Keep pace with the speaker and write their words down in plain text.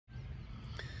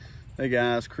Hey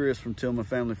guys, Chris from Tillman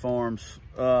Family Farms.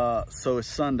 So it's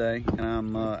Sunday and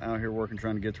I'm out here working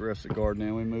trying to get the rest of the garden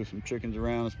in. We moved some chickens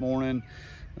around this morning.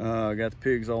 Got the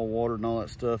pigs all watered and all that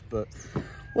stuff. But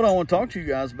what I want to talk to you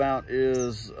guys about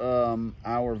is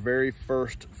our very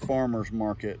first farmers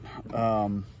market.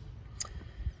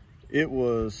 It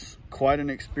was quite an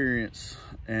experience,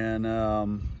 and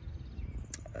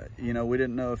you know, we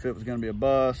didn't know if it was going to be a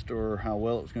bust or how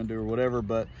well it was going to do or whatever,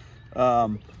 but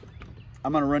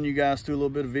I'm going to run you guys through a little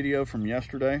bit of video from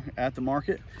yesterday at the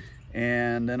market,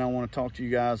 and then I want to talk to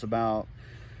you guys about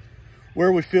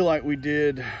where we feel like we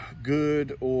did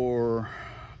good or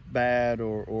bad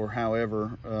or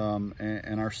however,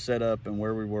 and our setup and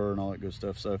where we were and all that good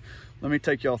stuff. So let me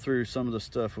take y'all through some of the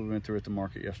stuff we went through at the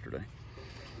market yesterday.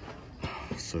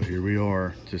 So here we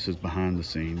are. This is behind the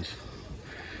scenes.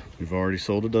 We've already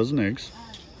sold a dozen eggs,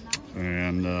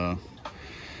 and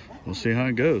we'll see how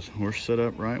it goes. We're set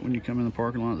up right when you come in the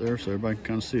parking lot there, so everybody can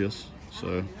kind of see us.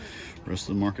 So the rest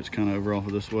of the market's kind of over off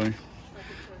of this way.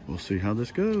 We'll see how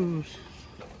this goes.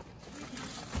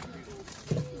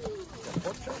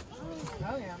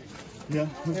 Oh yeah. Yeah.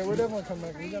 Yeah, we're definitely coming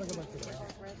back. We gotta go back to that.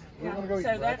 We're gonna go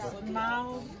so that's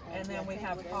mild, and then we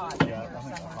have hot. Yeah, I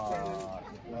think hot.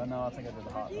 No, I think I did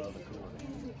the hot, the cooler.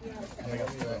 I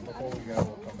think before we go,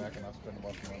 we'll come back and I'll spend a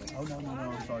bunch of money. Oh, no,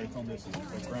 I'm sorry. It's on this. It's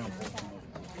the ground floor.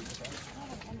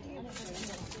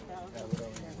 Yeah, we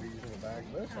don't need to be using the bag.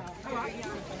 Listen.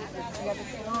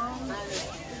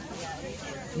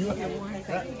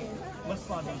 Let's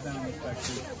slide those down this back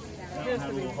too. That one had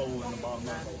a little hole in the bottom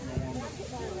of it. You don't want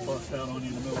to bust out on you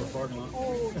in the middle of the parking lot.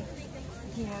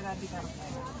 Yeah, that'd be better.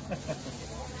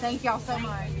 Thank y'all so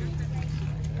much.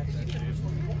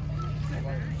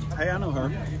 Hey, I know her.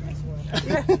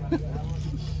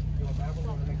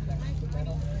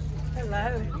 Hello.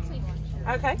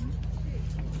 Okay.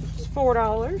 It's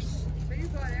 $4.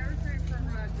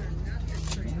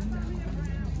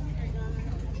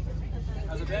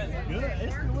 How's it been? Good.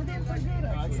 We're doing pretty good,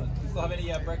 actually. Excellent. Still have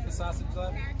any breakfast sausage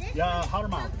left? Yeah, hot or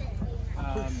mild?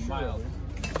 Mild.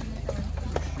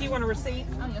 Do you want a receipt?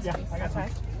 Yeah, I got some.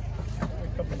 Okay.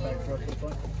 A couple of bags right to the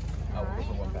front. Oh, we'll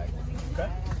for one bag. Okay.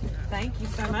 Thank you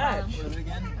so much. What is it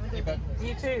again?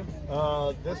 You too.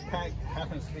 This pack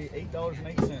happens to be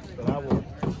 $8.08, but I will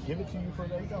give it to you for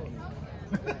the $8.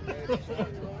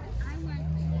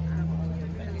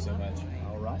 Thank you so much.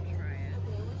 All right.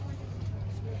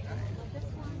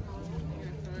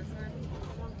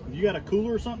 You got a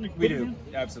cooler or something? We do.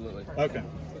 Absolutely. Okay.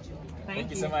 Thank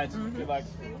you so much. Good luck.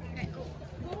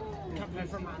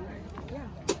 Yeah.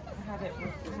 I have it.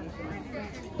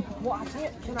 Well, I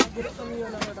can't. Can I get it from you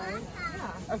another day?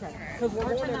 Yeah. Okay. Because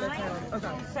we're going into town.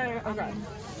 Okay. So, okay.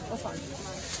 That's fine.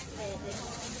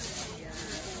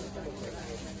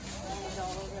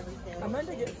 I meant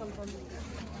to get some from you.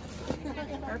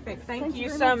 Perfect. Thank you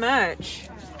so much.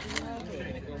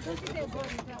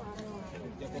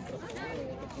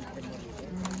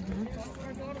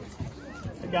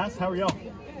 Hey guys, how are y'all?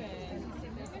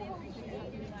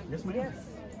 Yes, ma'am. Yes.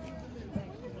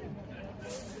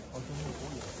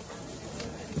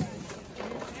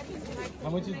 How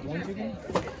much is one chicken?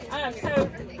 So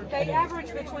they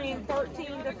average between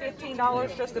 $13 to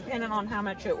 $15, just depending on how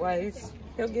much it weighs.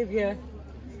 He'll give you.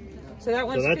 So that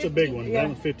one's. So that's 50, a big one. Yeah. That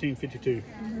one's $15.52. You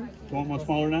want one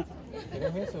smaller than that?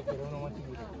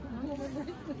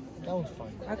 That one's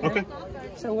fine. Okay.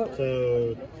 So what?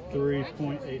 So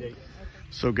 3.88.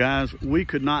 So guys, we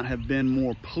could not have been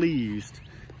more pleased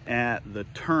at the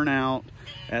turnout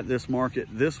at this market.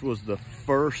 This was the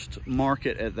first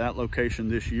market at that location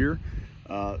this year.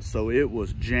 So it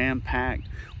was jam-packed.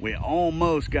 We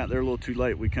almost got there a little too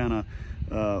late. We kind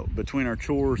of, between our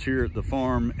chores here at the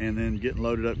farm and then getting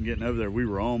loaded up and getting over there, we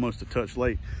were almost a touch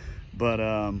late. But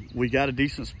we got a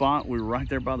decent spot. We were right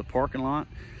there by the parking lot.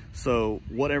 So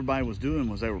what everybody was doing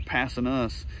was they were passing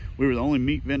us. We were the only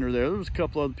meat vendor there. There was a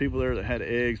couple other people there that had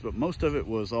eggs, but most of it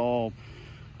was all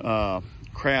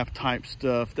craft type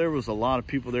stuff. There was a lot of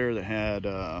people there that had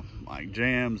like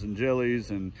jams and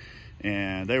jellies, and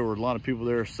there were a lot of people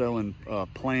there selling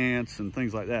plants and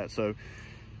things like that. So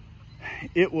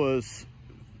it was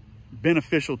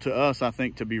beneficial to us, I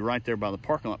think, to be right there by the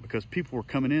parking lot, because people were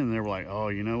coming in and they were like, oh,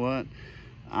 you know what?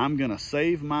 I'm gonna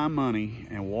save my money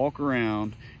and walk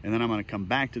around, and then I'm gonna come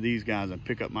back to these guys and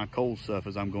pick up my cold stuff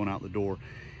as I'm going out the door.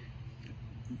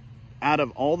 Out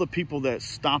of all the people that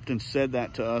stopped and said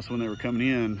that to us when they were coming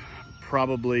in,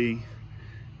 probably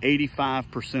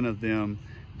 85% of them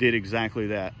did exactly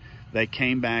that. They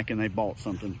came back and they bought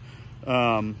something.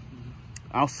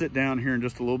 I'll sit down here in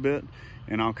just a little bit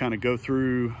and I'll kind of go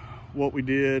through what we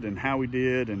did and how we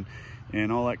did, and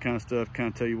and all that kind of stuff, kind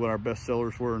of tell you what our best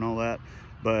sellers were and all that.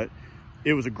 But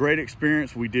it was a great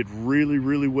experience. We did really,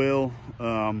 really well.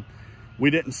 We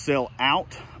didn't sell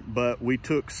out, but we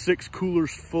took 6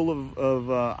 coolers full of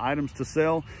items to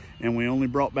sell, and we only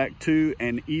brought back 2,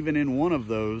 and even in one of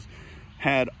those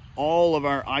had all of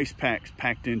our ice packs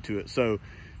packed into it. So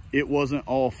it wasn't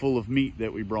all full of meat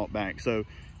that we brought back. So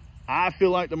I feel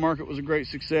like the market was a great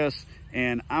success,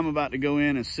 and I'm about to go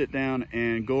in and sit down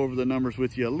and go over the numbers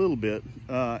with you a little bit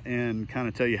and kind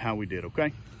of tell you how we did,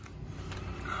 okay?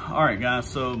 All right, guys,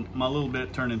 so my little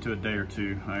bit turned into a day or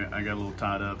two. I got a little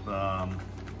tied up.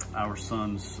 Our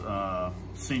son's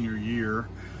senior year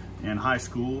in high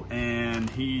school, and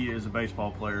he is a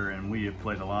baseball player, and we have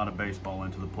played a lot of baseball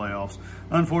into the playoffs.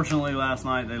 Unfortunately, last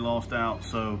night they lost out,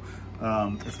 so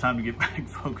it's time to get back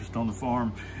focused on the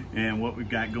farm and what we've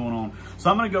got going on.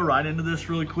 So I'm gonna go right into this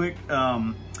really quick.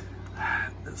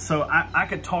 So I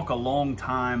could talk a long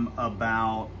time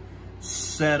about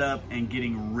setup and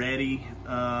getting ready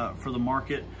for the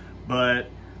market, but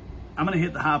I'm gonna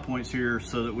hit the high points here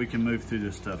so that we can move through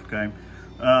this stuff, okay?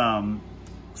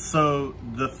 So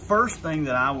the first thing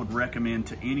that I would recommend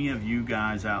to any of you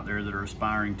guys out there that are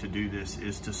aspiring to do this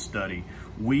is to study.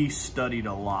 We studied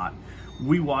a lot.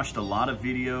 We watched a lot of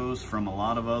videos from a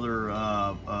lot of other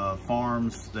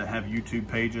farms that have YouTube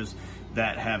pages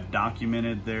that have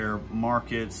documented their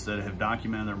markets, that have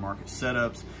documented their market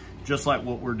setups, just like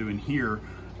what we're doing here.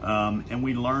 And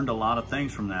we learned a lot of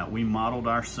things from that. We modeled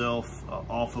ourselves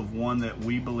off of one that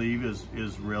we believe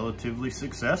is relatively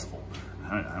successful.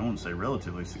 I don't want to say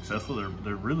relatively successful,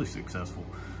 they're really successful.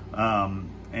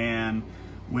 And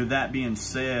with that being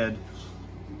said,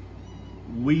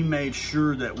 we made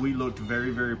sure that we looked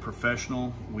very, very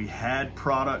professional. We had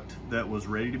product that was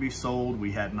ready to be sold.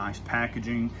 We had nice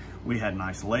packaging. We had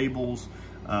nice labels,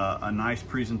 a nice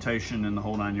presentation, and the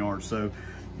whole 9 yards. So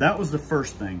that was the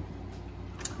first thing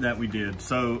that we did.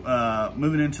 So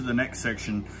moving into the next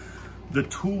section, the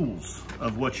tools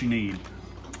of what you need.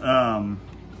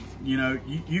 You know,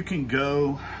 you can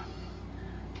go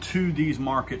to these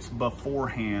markets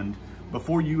beforehand,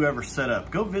 before you ever set up.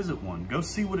 Go visit one, go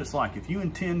see what it's like. If you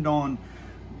intend on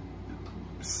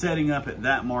setting up at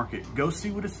that market, go see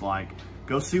what it's like,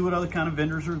 go see what other kind of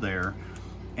vendors are there,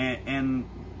 and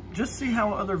just see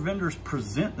how other vendors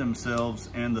present themselves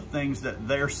and the things that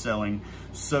they're selling,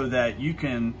 so that you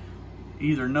can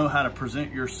either know how to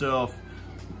present yourself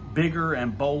bigger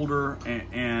and bolder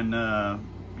and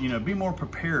you know, be more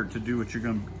prepared to do what you're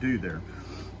going to do there.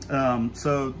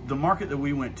 So the market that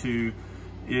we went to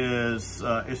is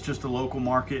it's just a local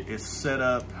market. It's set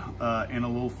up in a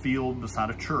little field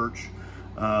beside a church.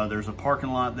 There's a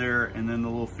parking lot there, and then the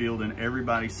little field, and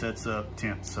everybody sets up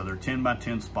tents. So they're 10 by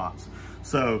 10 spots.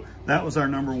 So that was our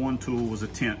number one tool, was a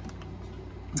tent.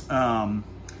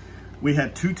 We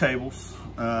had 2 tables.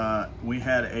 We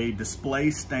had a display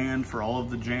stand for all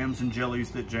of the jams and jellies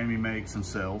that Jamie makes and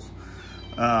sells.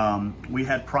 We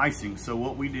had pricing. So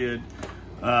what we did,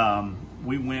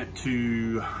 we went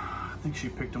to, I think she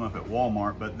picked them up at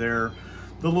Walmart, but they're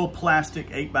the little plastic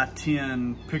 8 by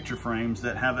 10 picture frames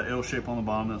that have an L shape on the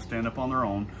bottom that stand up on their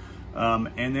own.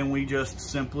 And then we just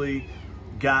simply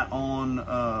got on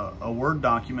a Word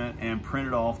document and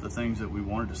printed off the things that we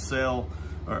wanted to sell,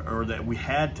 or that we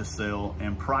had to sell,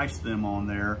 and priced them on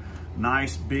there.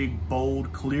 Nice, big,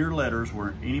 bold, clear letters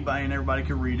where anybody and everybody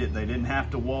could read it. They didn't have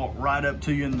to walk right up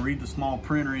to you and read the small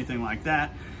print or anything like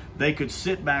that. They could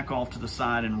sit back off to the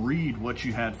side and read what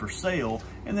you had for sale,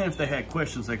 and then if they had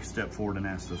questions, they could step forward and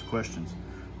ask those questions.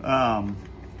 The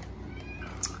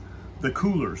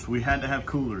coolers, we had to have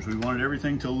coolers. We wanted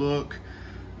everything to look,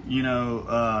 you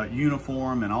know,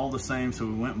 uniform and all the same, so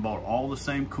we went and bought all the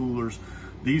same coolers.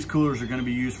 These coolers are going to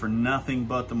be used for nothing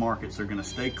but the markets. They're going to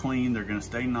stay clean, they're going to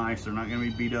stay nice, they're not going to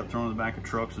be beat up, thrown in the back of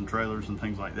trucks and trailers and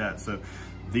things like that. So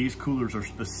these coolers are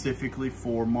specifically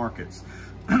for markets.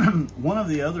 One of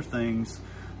the other things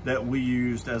that we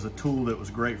used as a tool that was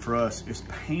great for us is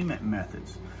payment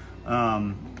methods.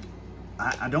 I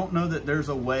don't know that there's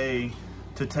a way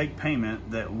to take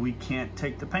payment that we can't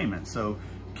take the payment. So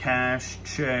cash,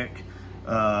 check,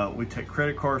 we take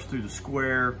credit cards through the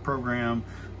Square program.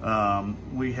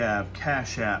 We have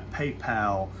Cash App,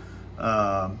 PayPal,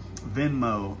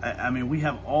 Venmo. I mean, we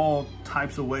have all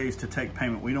types of ways to take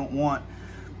payment. We don't want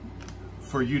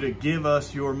for you to give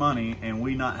us your money and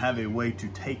we not have a way to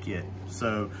take it.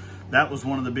 So that was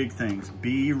one of the big things.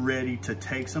 Be ready to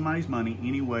take somebody's money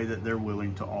any way that they're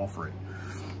willing to offer it.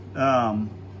 A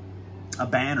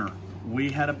banner. We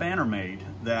had a banner made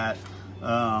that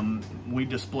we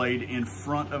displayed in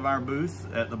front of our booth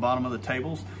at the bottom of the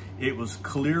tables. It was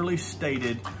clearly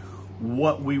stated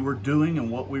what we were doing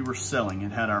and what we were selling.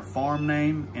 It had our farm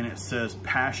name and it says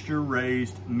pasture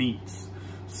raised meats.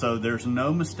 So there's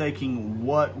no mistaking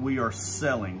what we are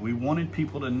selling. We wanted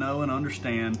people to know and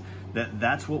understand that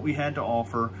that's what we had to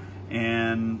offer,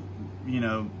 and you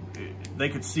know, they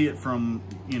could see it from,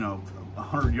 you know,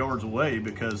 100 yards away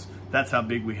because that's how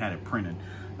big we had it printed.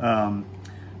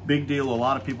 Big deal. A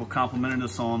lot of people complimented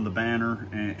us on the banner,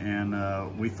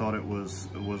 and we thought it was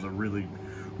a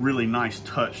really nice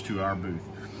touch to our booth.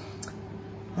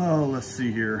 Oh, let's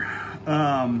see here.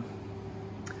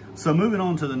 So moving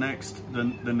on to the next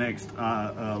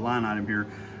line item here,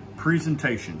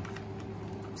 presentation.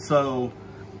 So,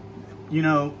 you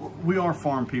know, we are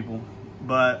farm people,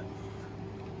 but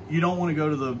you don't want to go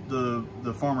to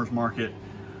the farmer's market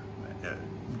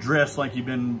dressed like you've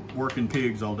been working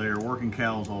pigs all day or working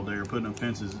cows all day or putting up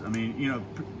fences. I mean, you know,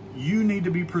 you need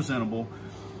to be presentable.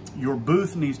 Your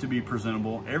booth needs to be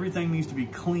presentable. Everything needs to be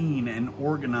clean and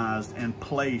organized and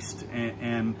placed,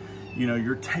 and you know,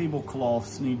 your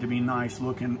tablecloths need to be nice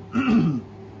looking.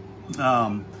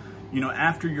 You know,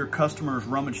 after your customers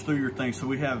rummage through your things, so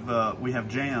we have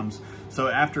jams. So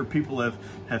after people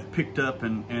have picked up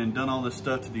and done all this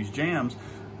stuff to these jams,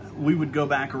 we would go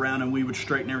back around and we would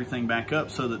straighten everything back up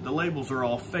so that the labels are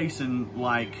all facing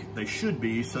like they should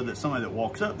be, so that somebody that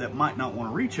walks up that might not want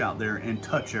to reach out there and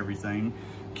touch everything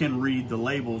can read the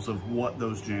labels of what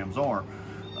those jams are.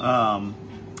 I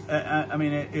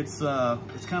mean, it's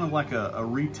kind of like a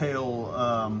retail,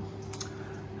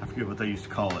 I forget what they used to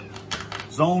call it,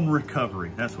 zone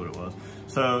recovery. That's what it was.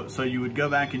 So you would go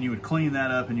back and you would clean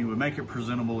that up and you would make it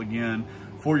presentable again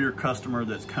for your customer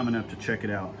that's coming up to check it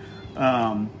out.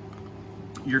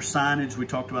 Your signage, we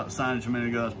talked about the signage a minute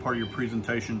ago as part of your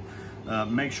presentation.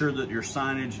 Make sure that your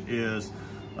signage is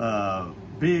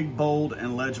big, bold,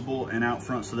 and legible and out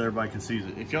front so that everybody can see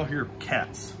it. If y'all hear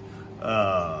cats,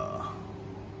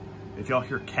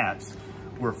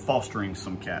 we're fostering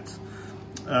some cats,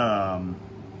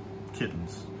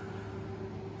 kittens.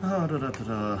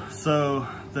 So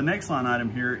the next line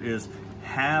item here is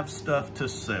have stuff to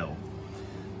sell.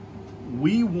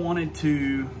 We wanted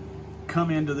to come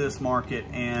into this market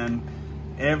and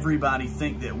everybody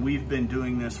think that we've been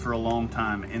doing this for a long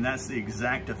time, and that's the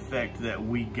exact effect that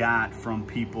we got from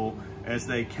people as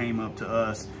they came up to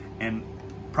us, and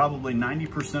probably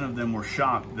 90% of them were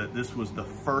shocked that this was the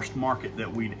first market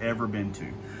that we'd ever been to.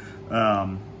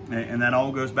 And that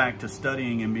all goes back to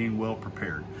studying and being well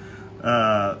prepared.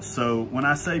 So when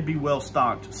I say be well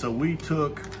stocked, so we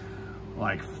took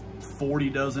like 40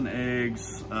 dozen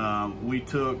eggs.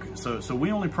 So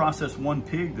we only processed one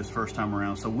pig this first time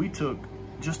around. So we took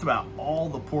just about all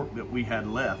the pork that we had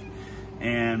left.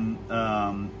 And,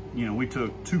 you know, we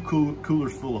took 2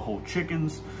 coolers full of whole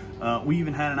chickens. We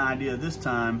even had an idea this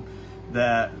time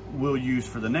that we'll use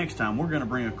for the next time. We're gonna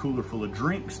bring a cooler full of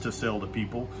drinks to sell to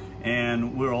people,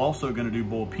 and we're also gonna do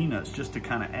boiled peanuts just to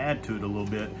kind of add to it a little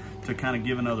bit, to kind of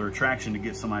give another attraction to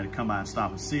get somebody to come by and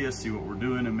stop and see us, see what we're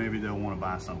doing, and maybe they'll wanna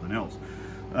buy something else.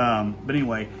 But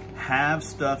anyway, have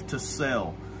stuff to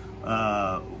sell.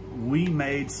 We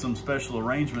made some special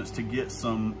arrangements to get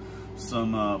some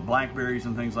blackberries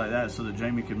and things like that so that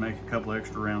Jamie could make a couple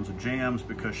extra rounds of jams,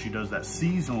 because she does that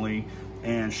seasonally,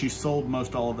 and she sold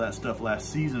most all of that stuff last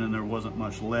season, and there wasn't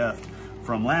much left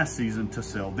from last season to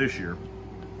sell this year.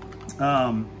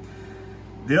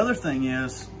 The other thing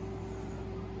is,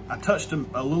 I touched a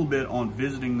little bit on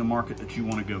visiting the market that you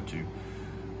want to go to.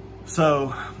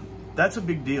 So that's a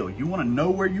big deal. You want to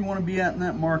know where you want to be at in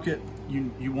that market.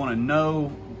 You want to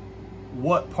know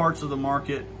what parts of the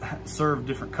market serve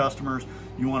different customers.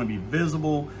 You want to be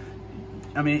visible.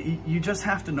 I mean, you just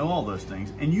have to know all those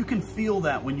things. And you can feel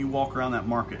that when you walk around that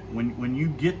market. When you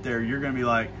get there, you're going to be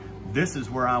like, this is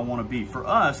where I want to be. For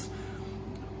us,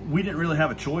 we didn't really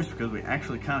have a choice because we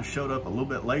actually kind of showed up a little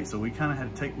bit late. So we kind of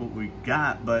had to take what we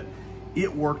got, but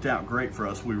it worked out great for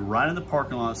us. We were right in the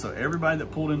parking lot. So everybody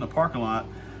that pulled in the parking lot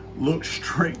look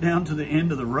straight down to the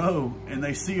end of the row and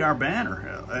they see our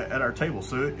banner at our table.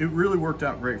 So it really worked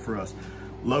out great for us.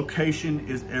 Location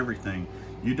is everything.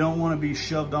 You don't want to be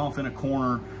shoved off in a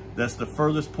corner that's the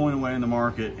furthest point away in the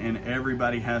market and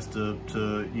everybody has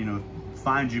to you know,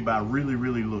 find you by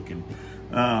really looking.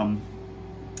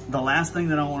 The last thing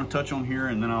that I want to touch on here,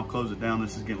 and then I'll close it down,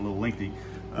 this is getting a little lengthy,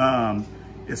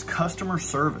 is customer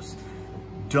service.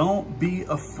 Don't be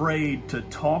afraid to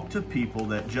talk to people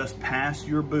that just pass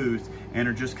your booth and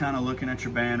are just kind of looking at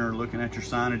your banner, looking at your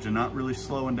signage, and not really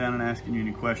slowing down and asking you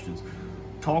any questions.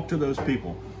 Talk to those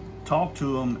people. Talk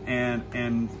to them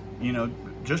and you know,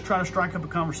 just try to strike up a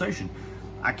conversation.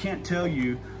 I can't tell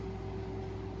you,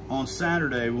 on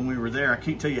Saturday when we were there, I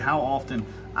can't tell you how often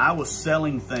I was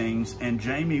selling things and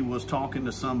Jamie was talking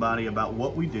to somebody about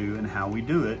what we do and how we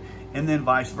do it, and then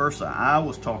vice versa. I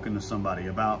was talking to somebody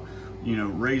about, you know,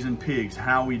 raising pigs,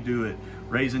 how we do it,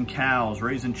 raising cows,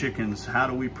 raising chickens, how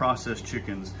do we process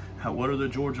chickens, what are the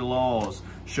Georgia laws,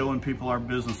 showing people our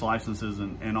business licenses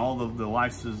and all of the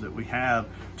licenses that we have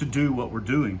to do what we're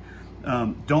doing.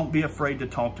 Don't be afraid to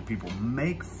talk to people,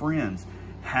 make friends.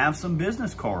 Have some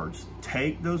business cards.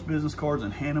 Take those business cards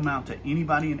and hand them out to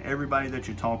anybody and everybody that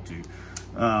you talk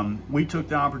to. We took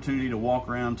the opportunity to walk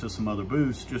around to some other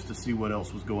booths just to see what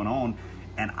else was going on.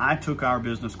 And I took our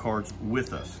business cards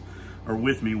with us, or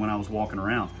with me when I was walking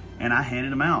around. And I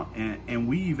handed them out. And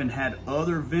we even had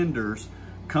other vendors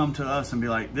come to us and be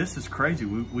like, this is crazy.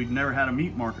 We've never had a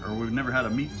meat market, or we've never had a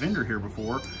meat vendor here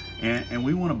before. And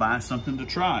we want to buy something to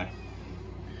try.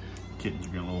 Kittens are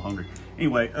getting a little hungry.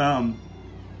 Anyway,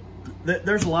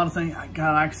 there's a lot of things.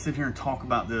 God, I could sit here and talk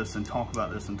about this and talk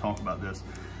about this and talk about this.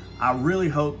 I really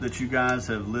hope that you guys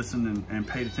have listened and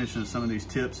paid attention to some of these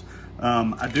tips.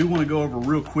 I do want to go over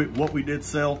real quick what we did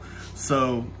sell.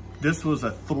 So this was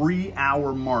a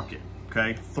 3-hour market,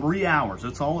 okay? 3 hours,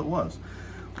 that's all it was.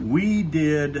 We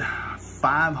did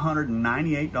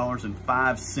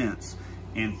 $598.05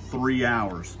 in 3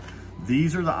 hours.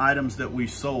 These are the items that we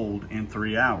sold in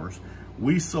 3 hours.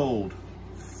 We sold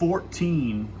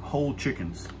 14 whole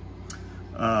chickens.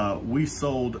 We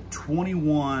sold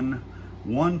 21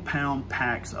 1-pound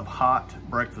packs of hot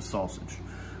breakfast sausage.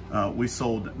 We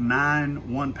sold 9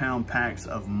 1-pound packs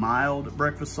of mild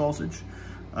breakfast sausage.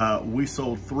 We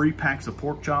sold 3 packs of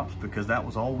pork chops because that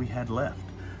was all we had left.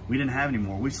 We didn't have any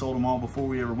more. We sold them all before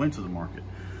we ever went to the market.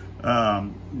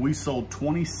 We sold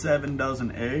 27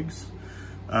 dozen eggs.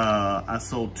 I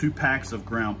sold 2 packs of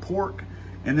ground pork.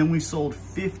 And then we sold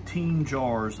 15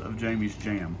 jars of Jamie's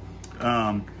jam.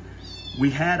 We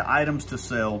had items to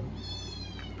sell.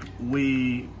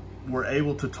 We were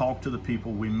able to talk to the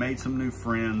people. We made some new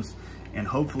friends, and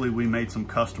hopefully we made some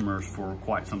customers for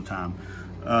quite some time.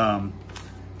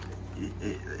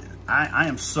 I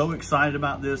am so excited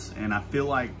about this, and I feel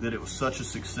like that it was such a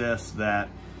success that,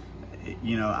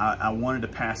 you know, I wanted to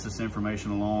pass this information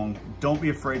along. Don't be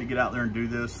afraid to get out there and do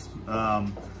this.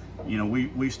 You know,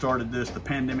 we started this, the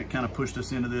pandemic kind of pushed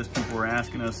us into this. People were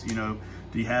asking us, you know,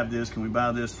 do you have this? Can we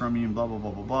buy this from you? And blah, blah, blah,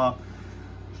 blah, blah.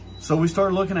 So we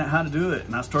started looking at how to do it,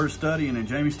 and I started studying, and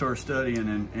Jamie started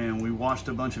studying, and we watched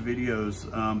a bunch of videos.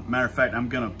 Matter of fact, I'm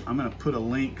gonna put a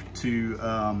link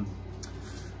to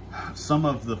some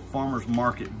of the farmers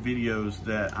market videos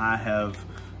that I have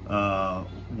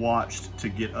watched to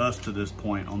get us to this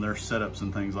point on their setups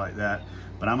and things like that.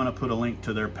 But I'm gonna put a link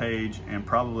to their page and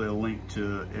probably a link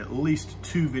to at least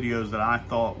 2 videos that I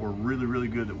thought were really, really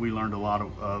good, that we learned a lot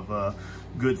of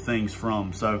good things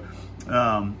from. So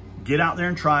get out there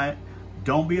and try it.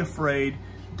 Don't be afraid.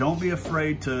 Don't be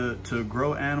afraid to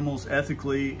grow animals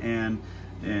ethically and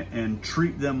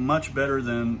treat them much better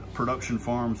than production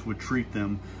farms would treat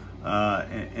them.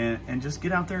 And just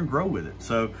get out there and grow with it.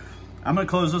 So I'm gonna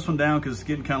close this one down because it's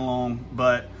getting kind of long,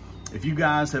 but if you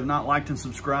guys have not liked and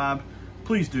subscribed,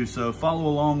 please do so. Follow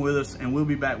along with us, and we'll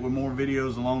be back with more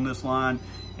videos along this line,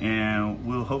 and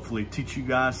we'll hopefully teach you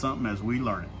guys something as we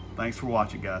learn it. Thanks for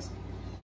watching, guys.